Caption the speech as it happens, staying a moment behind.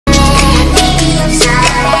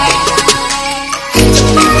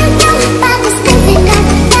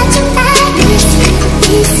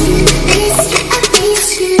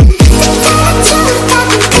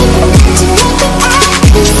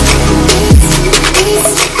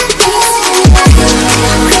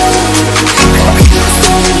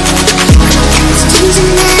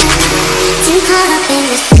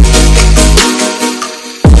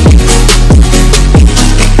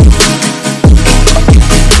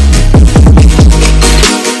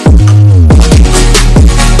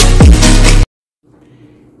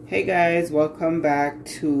guys, welcome back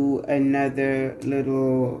to another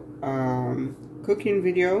little cooking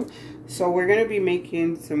video. So we're gonna be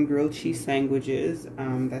making some grilled cheese sandwiches.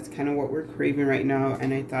 That's kind of what we're craving right now,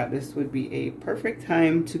 and I thought this would be a perfect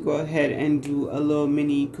time to go ahead and do a little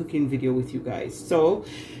mini cooking video with you guys. So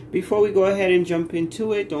before we go ahead and jump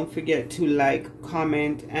into it, don't forget to like,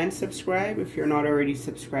 comment, and subscribe if you're not already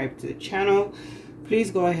subscribed to the channel.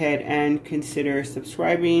 Please go ahead and consider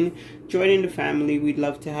subscribing, joining the family. We'd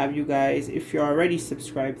love to have you guys. If you're already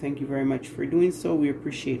subscribed, thank you very much for doing so. We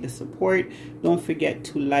appreciate the support. Don't forget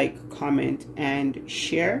to like, comment, and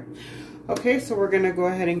share. Okay, so we're gonna go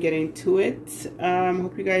ahead and get into it.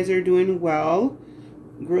 Hope you guys are doing well.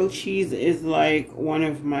 Grilled cheese is like one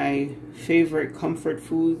of my favorite comfort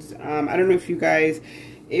foods. I don't know if you guys,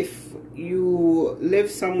 if you live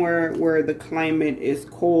somewhere where the climate is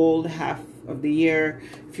cold half of the year,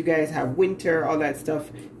 if you guys have winter, all that stuff,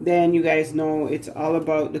 then you guys know it's all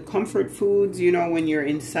about the comfort foods. You know, when you're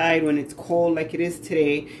inside, when it's cold like it is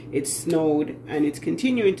today, it snowed and it's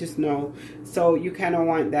continuing to snow, so you kind of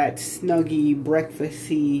want that snuggy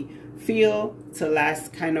breakfasty feel to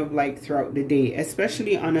last kind of like throughout the day,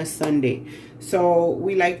 especially on a Sunday. So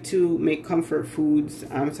we like to make comfort foods.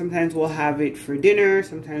 Sometimes we'll have it for dinner,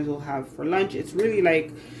 sometimes we'll have for lunch. It's really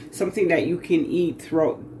like something that you can eat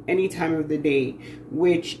throughout any time of the day,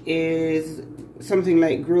 which is something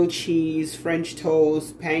like grilled cheese, French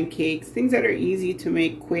toast, pancakes, things that are easy to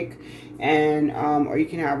make quick, and or you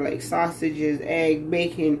can have like sausages, egg,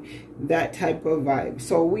 bacon, that type of vibe.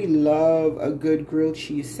 So we love a good grilled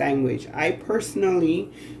cheese sandwich. I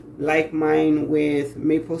personally like mine with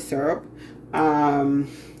maple syrup.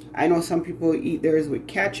 I know some people eat theirs with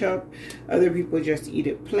ketchup, other people just eat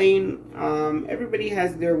it plain. Everybody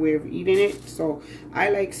has their way of eating it. So I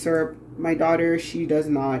like syrup. My daughter, she does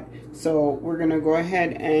not. So we're gonna go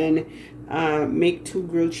ahead and make 2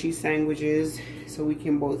 grilled cheese sandwiches so we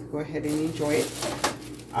can both go ahead and enjoy it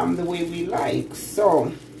the way we like.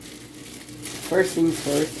 So first things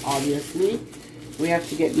first, obviously, we have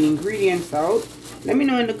to get the ingredients out. Let me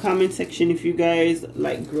know in the comment section if you guys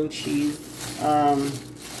like grilled cheese.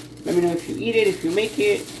 Let me know if you eat it, if you make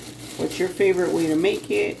it, what's your favorite way to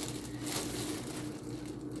make it.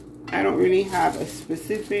 I don't really have a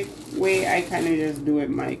specific way. I kind of just do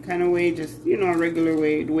it my kind of way, just, you know, a regular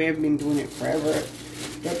way, the way I've been doing it forever.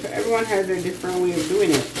 But everyone has a different way of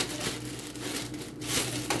doing it.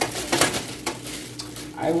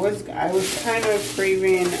 I was kind of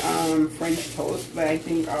craving French toast, but I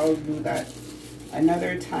think I'll do that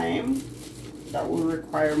another time. That will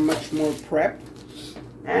require much more prep.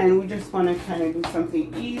 And we just want to kind of do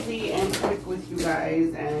something easy and quick with you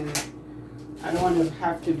guys. And I don't want to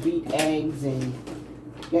have to beat eggs and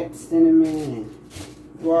get cinnamon and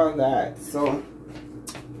do all that. So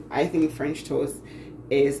I think French toast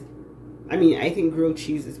is, I think grilled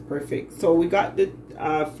cheese is perfect. So we got the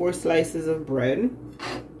 4 slices of bread.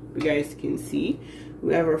 You guys can see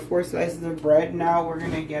we have our 4 slices of bread. Now we're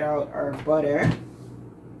going to get out our butter.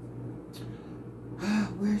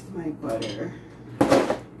 Where's my butter?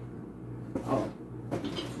 Oh,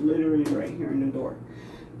 it's literally right here in the door.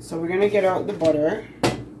 So we're gonna get out the butter.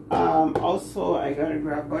 Also, I gotta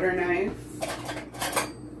grab butter knife,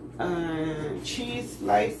 cheese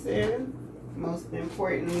slices, most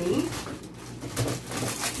importantly,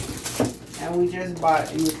 and we just bought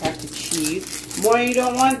a new pack of cheese. Boy, you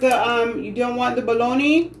don't want the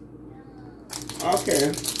bologna?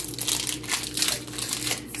 Okay.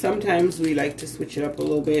 Sometimes we like to switch it up a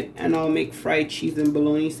little bit, and I'll make fried cheese and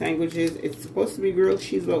bologna sandwiches. It's supposed to be grilled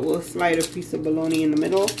cheese, but we'll slide a piece of bologna in the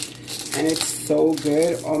middle, and it's so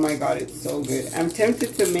good. Oh my god, it's so good. I'm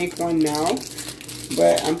tempted to make one now,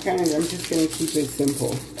 but I'm just gonna keep it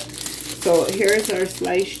simple. So here's our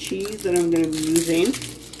sliced cheese that I'm gonna be using.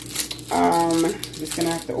 Just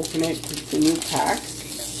gonna have to open it because it's a new pack.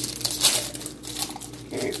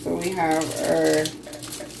 Okay, so we have our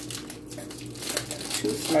 2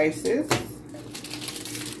 slices.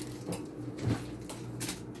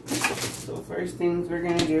 So first things we're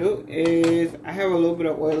gonna do is, I have a little bit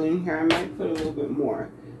of oil in here. I might put a little bit more,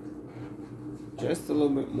 just a little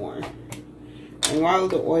bit more. And while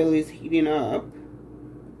the oil is heating up,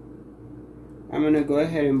 I'm gonna go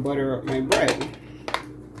ahead and butter up my bread.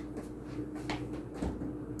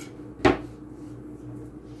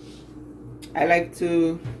 I like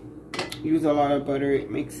to use a lot of butter. It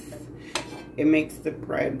makes the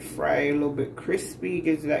bread fry a little bit crispy,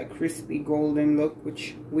 gives that crispy golden look,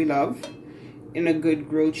 which we love in a good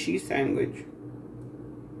grilled cheese sandwich.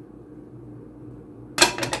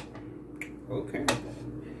 Okay,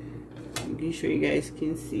 making sure you guys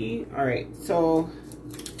can see. All right, so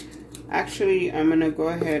Actually, I'm gonna go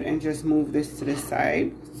ahead and just move this to the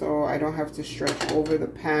side so I don't have to stretch over the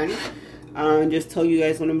pan. Just tell you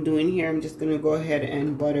guys what I'm doing here. I'm just gonna go ahead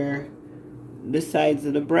and butter the sides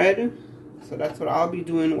of the bread. So that's what I'll be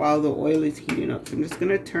doing while the oil is heating up. So I'm just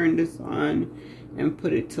gonna turn this on and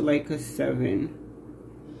put it to like a 7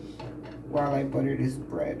 while I butter this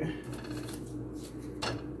bread.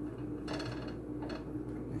 Put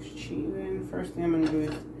this cheese in. First thing I'm gonna do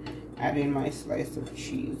is add in my slice of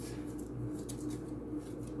cheese.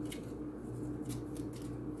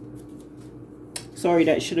 Sorry,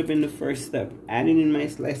 that should have been the first step. Adding in my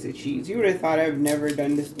slice of cheese. You would have thought I've never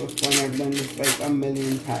done this before, and I've done this like a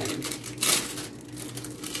million times.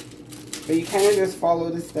 But you kind of just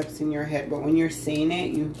follow the steps in your head. But when you're saying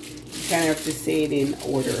it, you kind of have to say it in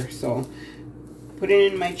order. So,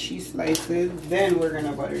 putting in my cheese slices. Then we're going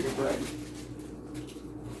to butter the bread.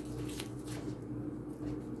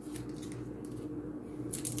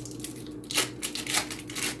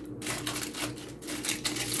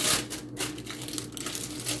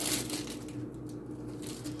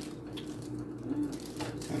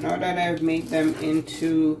 Now that I've made them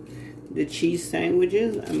into the cheese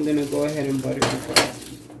sandwiches, I'm going to go ahead and butter the bread.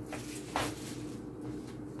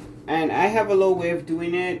 And I have a little way of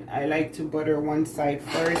doing it. I like to butter one side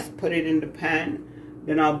first, put it in the pan.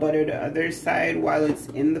 Then I'll butter the other side while it's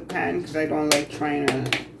in the pan because I don't like trying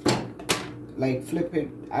to like flip it.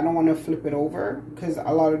 I don't want to flip it over because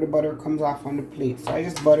a lot of the butter comes off on the plate. So I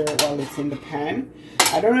just butter it while it's in the pan.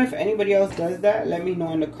 I don't know if anybody else does that. Let me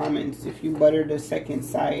know in the comments if you butter the second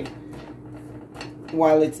side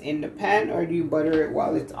while it's in the pan, or do you butter it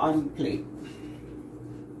while it's on the plate?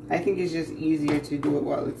 I think it's just easier to do it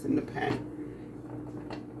while it's in the pan.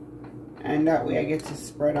 And that way I get to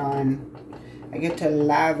spread on, I get to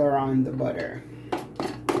lather on the butter.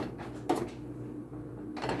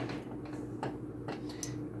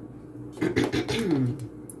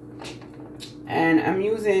 And I'm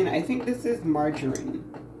using, I think this is margarine.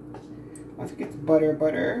 I think it's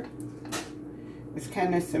butter. It's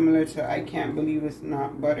kind of similar to I Can't Believe It's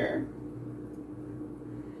Not Butter.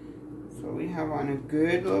 So we have on a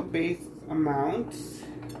good little base amount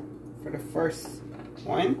for the first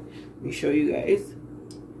one. Let me show you guys.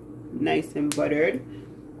 Nice and buttered.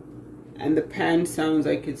 And the pan sounds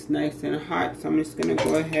like it's nice and hot. So I'm just going to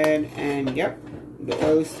go ahead and, yep, the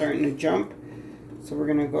oil is starting to jump. So we're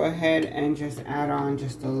going to go ahead and just add on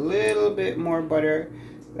just a little bit more butter,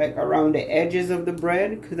 like around the edges of the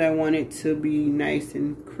bread, because I want it to be nice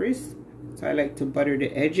and crisp. So I like to butter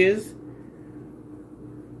the edges.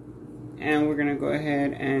 And we're going to go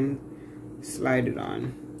ahead and slide it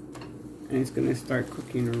on. And it's going to start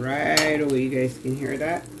cooking right away. You guys can hear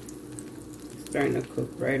that? It's starting to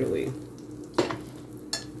cook right away.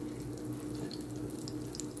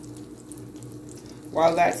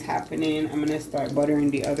 While that's happening, I'm going to start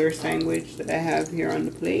buttering the other sandwich that I have here on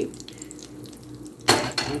the plate.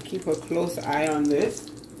 I'll keep a close eye on this.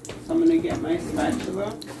 So I'm going to get my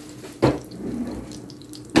spatula.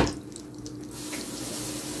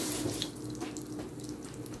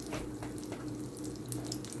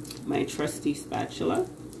 My trusty spatula.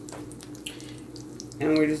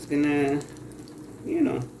 And we're just going to, you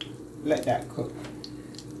know, let that cook.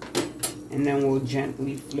 And then we'll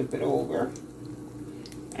gently flip it over.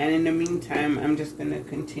 And in the meantime, I'm just going to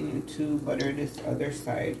continue to butter this other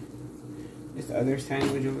side. This other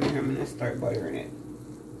sandwich over here, I'm going to start buttering it.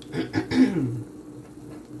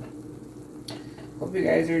 Hope you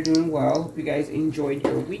guys are doing well. Hope you guys enjoyed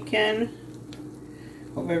your weekend.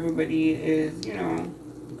 Hope everybody is, you know,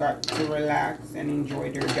 got to relax and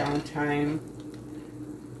enjoy their downtime.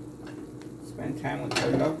 Spend time with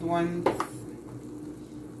their loved ones.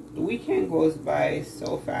 The weekend goes by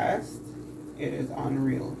so fast. It is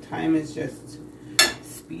unreal. Time is just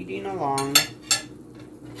speeding along.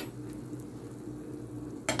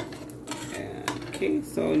 Okay,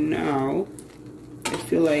 so now I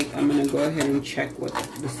feel like I'm gonna go ahead and check what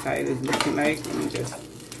the side is looking like. Let me just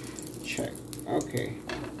check. Okay,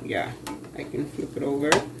 yeah, I can flip it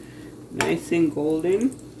over. Nice and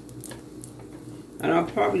golden. And I'll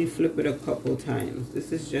probably flip it a couple times.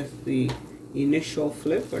 This is just the initial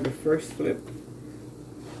flip, or the first flip.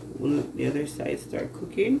 We'll let the other side start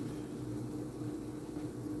cooking.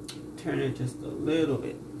 Turn it just a little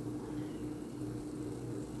bit.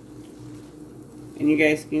 And you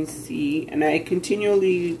guys can see, and I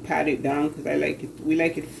continually pat it down because I like it, we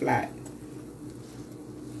like it flat.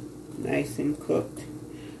 Nice and cooked.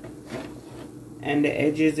 And the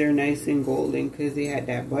edges are nice and golden because they had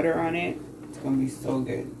that butter on it. It's going to be so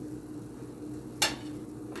good.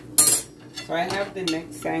 So I have the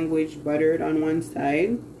next sandwich buttered on one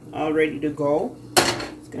side, all ready to go.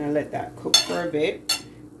 So just gonna let that cook for a bit.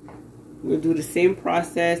 We'll do the same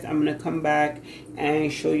process. I'm gonna come back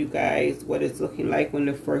and show you guys what it's looking like when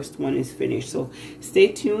the first one is finished. So stay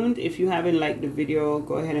tuned. If you haven't liked the video,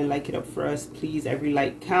 go ahead and like it up for us, please. Every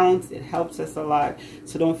like counts. It helps us a lot,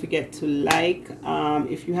 so don't forget to like.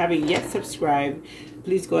 If you haven't yet subscribed,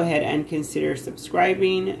 please go ahead and consider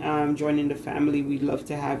subscribing, joining the family. We'd love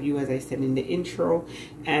to have you, as I said in the intro.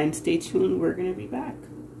 And stay tuned, we're gonna be back.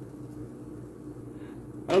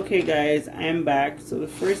 Okay guys, I'm back. So the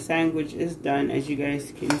first sandwich is done, as you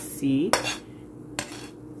guys can see.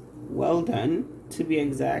 Well done, to be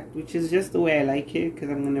exact, which is just the way I like it, because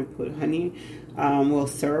I'm gonna put honey, well,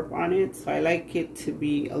 syrup on it. So I like it to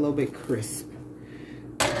be a little bit crisp.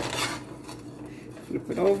 Flip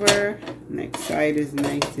it over. Next side is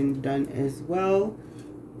nice and done as well.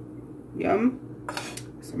 Yum.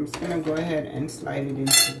 So I'm just gonna go ahead and slide it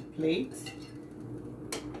into the plate.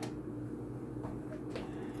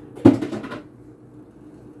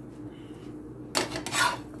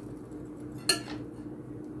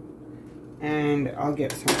 And I'll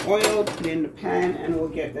get some oil, put it in the pan, and we'll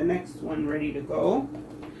get the next one ready to go.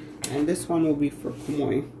 And this one will be for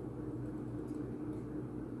Kumoy.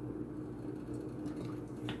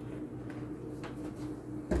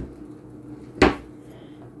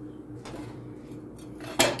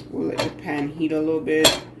 We'll let the pan heat a little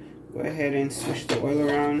bit. Go ahead and switch the oil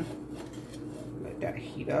around. Let that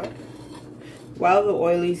heat up. While the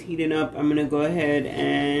oil is heating up, I'm gonna go ahead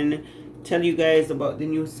and tell you guys about the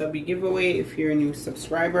new subby giveaway. If you're a new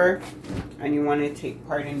subscriber and you want to take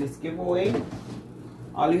part in this giveaway,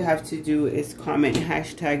 all you have to do is comment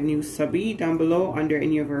hashtag new subby down below under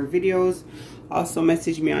any of our videos. Also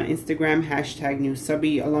message me on Instagram, hashtag new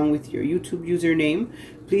subby, along with your YouTube username.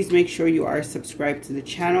 Please make sure you are subscribed to the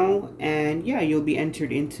channel, and yeah, you'll be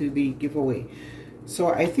entered into the giveaway.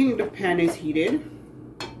 So I think the pan is heated.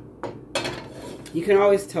 You can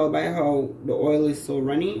always tell by how the oil is so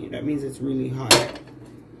runny. That means it's really hot.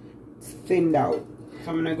 It's thinned out. So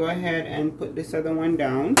I'm going to go ahead and put this other one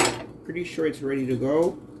down. Pretty sure it's ready to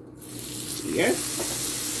go.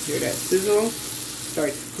 Yes. Hear that sizzle?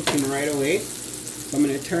 Starts cooking right away. So I'm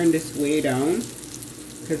going to turn this way down,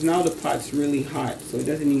 because now the pot's really hot. So it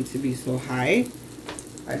doesn't need to be so high.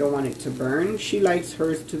 I don't want it to burn. She likes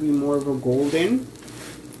hers to be more of a golden,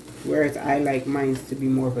 whereas I like mine to be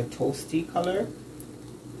more of a toasty color.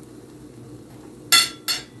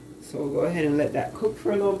 So we'll go ahead and let that cook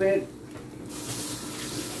for a little bit.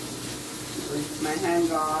 Rinse my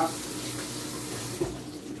hands off.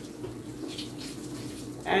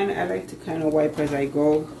 And I like to kind of wipe as I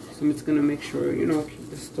go. So I'm just going to make sure, you know, keep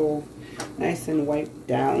the stove nice and wiped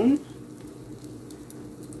down.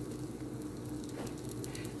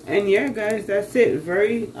 And yeah, guys, that's it.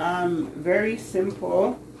 Very, very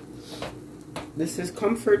simple. This is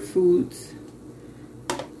Comfort Foods.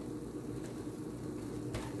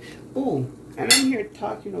 Oh, and I'm here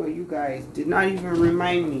talking to you guys. Did not even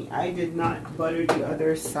remind me. I did not butter the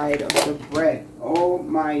other side of the bread. Oh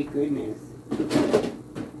my goodness.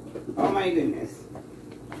 Oh my goodness.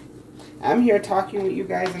 I'm here talking with you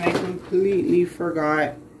guys and I completely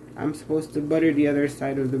forgot I'm supposed to butter the other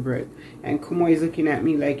side of the bread. And Kumoy is looking at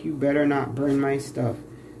me like, you better not burn my stuff.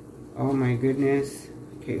 Oh my goodness.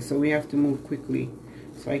 Okay, so we have to move quickly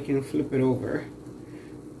so I can flip it over.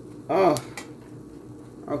 Oh.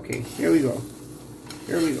 Okay, here we go.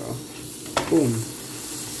 Here we go. Boom.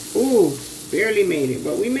 Ooh, barely made it,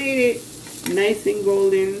 but we made it. Nice and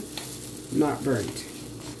golden, not burnt.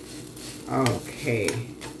 Okay.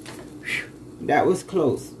 Whew. That was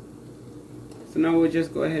close. So now we'll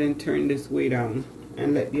just go ahead and turn this way down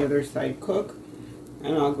and let the other side cook.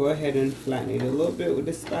 And I'll go ahead and flatten it a little bit with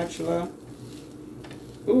the spatula.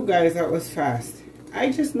 Ooh, guys, that was fast. I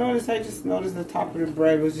just noticed the top of the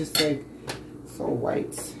bread was just like so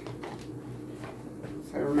white. So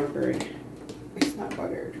I remembered it's not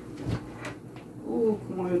buttered. Ooh,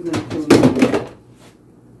 Kumoy's gonna kill me.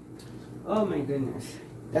 Oh my goodness.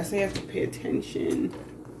 That's why you have to pay attention.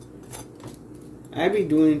 I be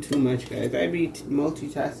doing too much, guys. I be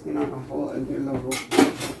multitasking on a whole other level.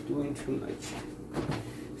 Doing too much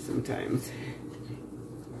sometimes.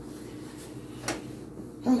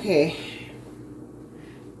 Okay.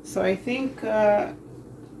 So I think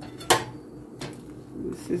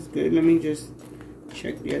this is good. Let me just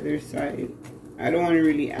check the other side. I don't want to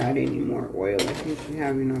really add any more oil. I think we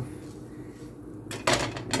have enough.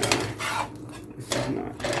 No, this is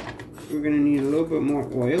not. We're going to need a little bit more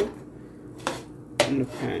oil in the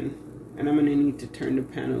pan. And I'm going to need to turn the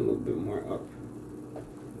pan a little bit more up.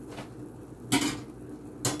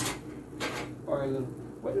 Or a little,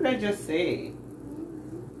 what did I just say?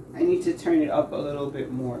 I need to turn it up a little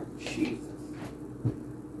bit more. Jesus.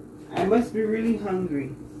 I must be really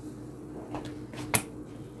hungry.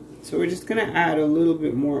 So we're just going to add a little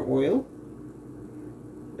bit more oil.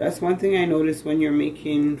 That's one thing I noticed when you're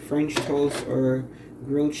making French toast or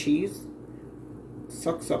grilled cheese. It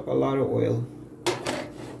sucks up a lot of oil.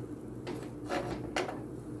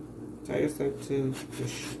 So I just have to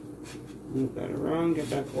just move that around, get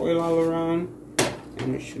that oil all around,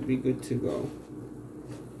 and it should be good to go.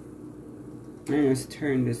 And let's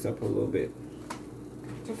turn this up a little bit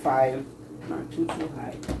to 5, not too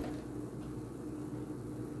high.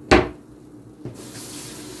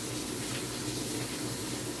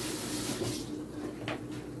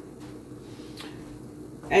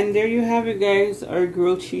 And there you have it, guys, our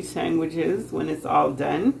grilled cheese sandwiches when it's all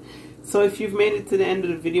done. So if you've made it to the end of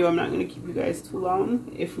the video, I'm not going to keep you guys too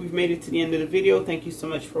long. If we've made it to the end of the video, thank you so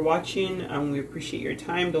much for watching. We appreciate your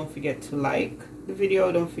time. Don't forget to like the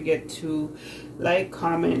video. Don't forget to like,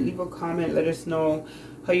 comment, leave a comment. Let us know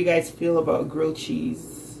how you guys feel about grilled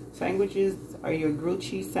cheese sandwiches. Are you a grilled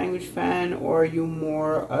cheese sandwich fan, or are you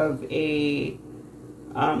more of a,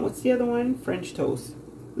 what's the other one? French toast.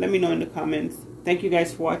 Let me know in the comments. Thank you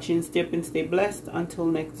guys for watching. Stay up and stay blessed. Until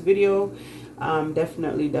next video,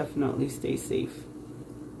 definitely stay safe.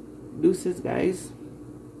 Deuces, guys.